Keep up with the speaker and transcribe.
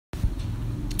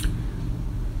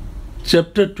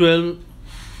Chapter 12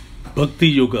 Bhakti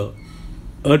Yoga.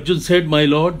 Arjun said, My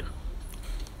Lord,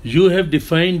 you have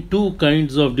defined two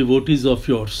kinds of devotees of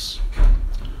yours.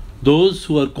 Those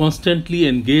who are constantly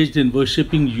engaged in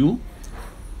worshipping you,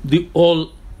 the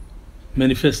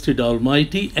all-manifested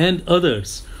Almighty, and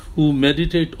others who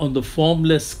meditate on the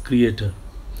formless Creator.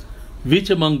 Which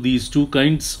among these two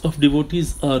kinds of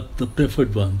devotees are the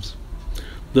preferred ones?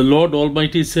 The Lord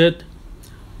Almighty said,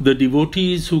 The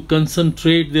devotees who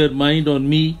concentrate their mind on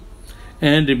me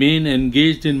and remain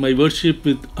engaged in my worship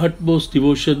with utmost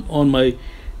devotion on my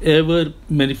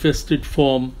ever-manifested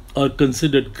form are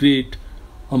considered great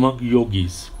among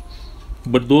yogis.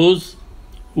 But those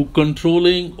who,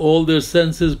 controlling all their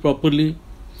senses properly,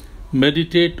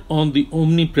 meditate on the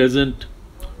omnipresent,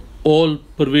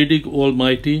 all-pervading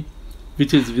Almighty,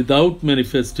 which is without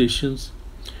manifestations,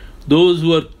 those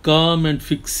who are calm and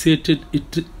fixated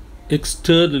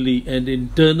externally and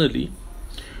internally,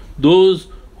 those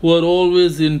who are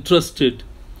always interested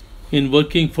in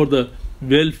working for the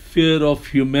welfare of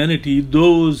humanity,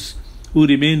 those who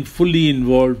remain fully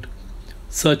involved,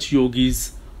 such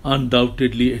yogis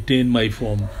undoubtedly attain my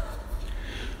form.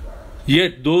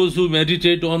 Yet those who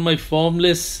meditate on my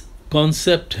formless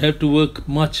concept have to work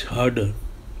much harder,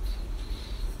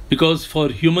 because for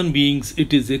human beings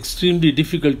it is extremely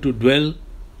difficult to dwell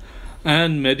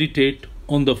and meditate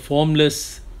on the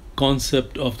formless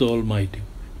concept of the Almighty.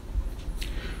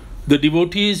 The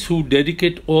devotees who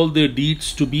dedicate all their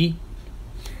deeds to me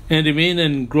and remain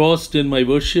engrossed in my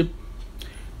worship,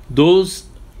 those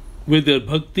with their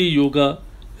bhakti yoga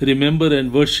remember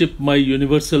and worship my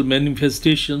universal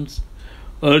manifestations.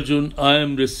 Arjun, I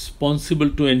am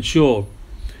responsible to ensure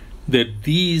that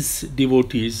these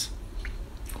devotees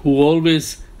who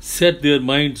always set their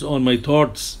minds on my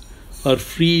thoughts are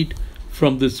freed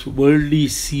from this worldly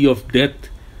sea of death,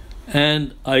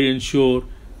 and I ensure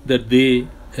that they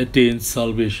attain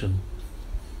salvation.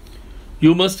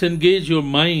 You must engage your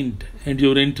mind and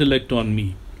your intellect on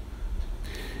me.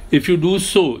 If you do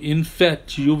so, in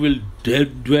fact, you will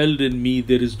dwell in me,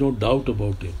 there is no doubt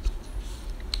about it.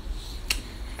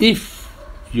 If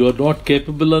you are not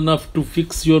capable enough to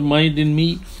fix your mind in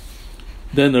me,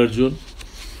 then Arjun,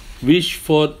 wish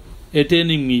for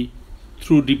attaining me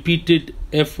through repeated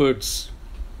efforts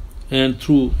and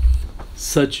through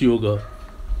such yoga.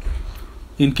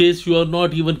 In case you are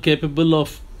not even capable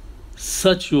of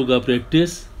such yoga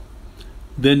practice,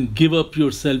 then give up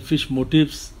your selfish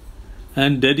motives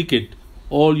and dedicate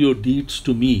all your deeds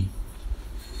to me.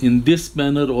 In this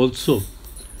manner also,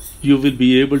 you will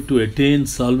be able to attain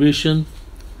salvation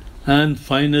and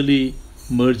finally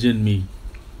merge in me.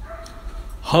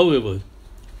 However,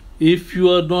 if you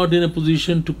are not in a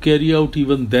position to carry out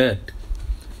even that,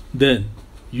 then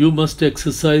you must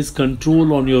exercise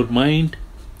control on your mind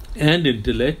and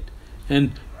intellect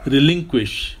and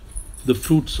relinquish the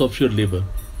fruits of your labor.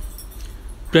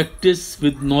 Practice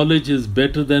with knowledge is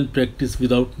better than practice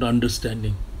without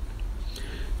understanding.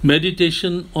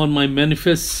 Meditation on my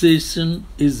manifestation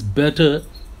is better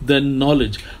than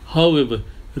knowledge. However,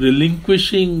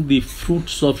 relinquishing the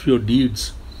fruits of your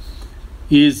deeds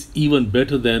is even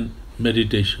better than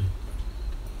meditation.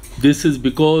 This is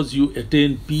because you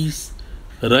attain peace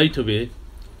right away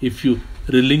if you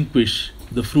relinquish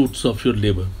the fruits of your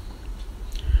labor.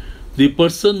 The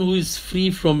person who is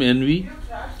free from envy,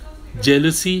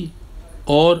 jealousy,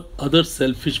 or other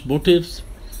selfish motives,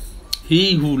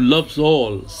 he who loves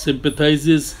all,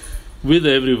 sympathizes with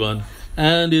everyone,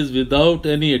 and is without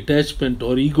any attachment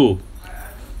or ego,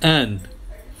 and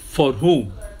for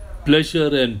whom pleasure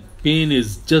and pain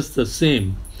is just the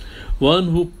same, one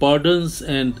who pardons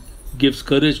and gives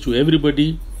courage to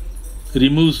everybody,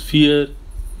 removes fear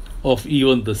of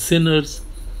even the sinners,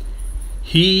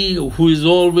 he who is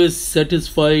always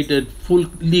satisfied and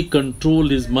fully controls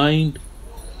his mind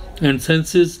and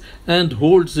senses and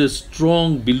holds a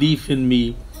strong belief in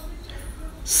me,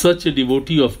 such a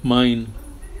devotee of mine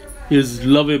is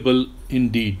lovable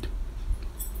indeed.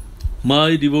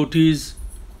 My devotees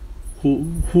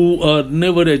who are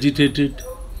never agitated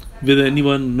with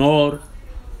anyone, nor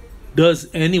does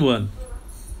anyone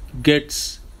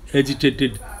gets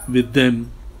agitated with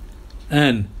them,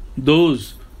 and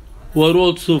those who are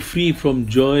also free from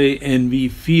joy, envy,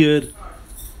 fear,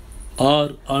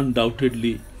 are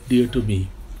undoubtedly dear to me.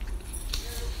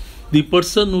 The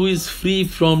person who is free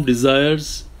from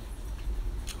desires,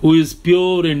 who is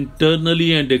pure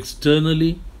internally and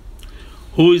externally,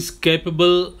 who is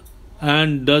capable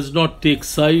and does not take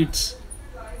sides,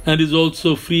 and is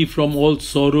also free from all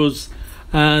sorrows,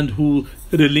 and who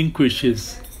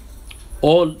relinquishes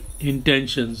all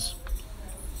intentions,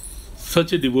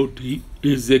 such a devotee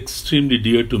is extremely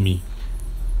dear to me.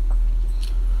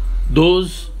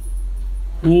 Those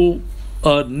who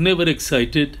are never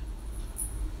excited,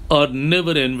 are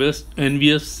never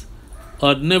envious,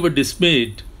 are never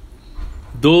dismayed,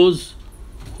 those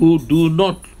who do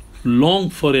not long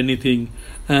for anything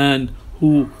and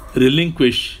who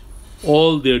relinquish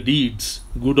all their deeds,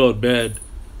 good or bad,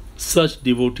 such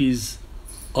devotees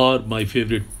are my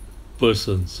favorite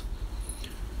persons.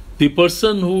 The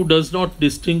person who does not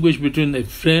distinguish between a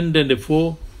friend and a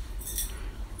foe,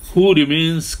 who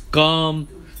remains calm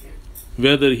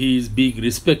whether he is being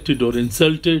respected or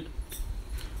insulted,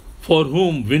 for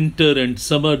whom winter and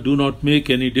summer do not make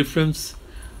any difference,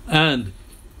 and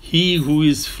he who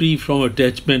is free from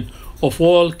attachment of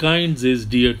all kinds is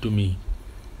dear to me.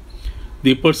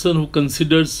 The person who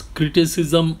considers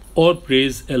criticism or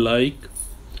praise alike,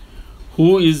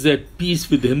 who is at peace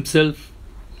with himself,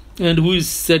 and who is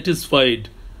satisfied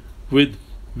with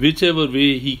whichever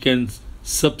way he can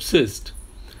subsist,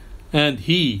 and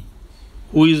he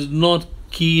who is not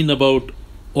keen about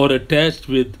or attached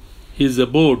with his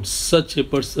abode, such a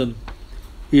person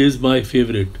is my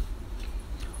favorite.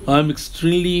 I am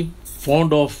extremely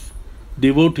fond of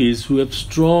devotees who have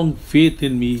strong faith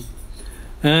in me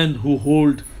and who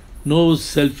hold no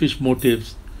selfish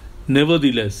motives.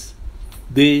 Nevertheless,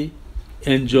 they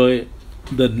enjoy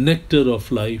the nectar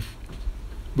of life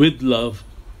with love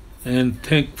and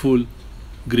thankful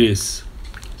grace.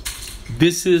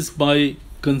 This is my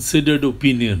considered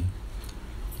opinion.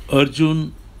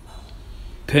 Arjun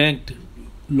thanked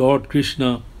Lord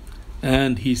Krishna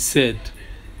and he said,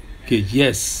 okay,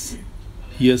 yes,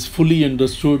 he has fully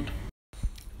understood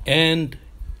and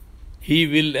he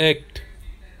will act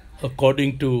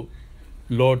according to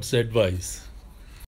Lord's advice.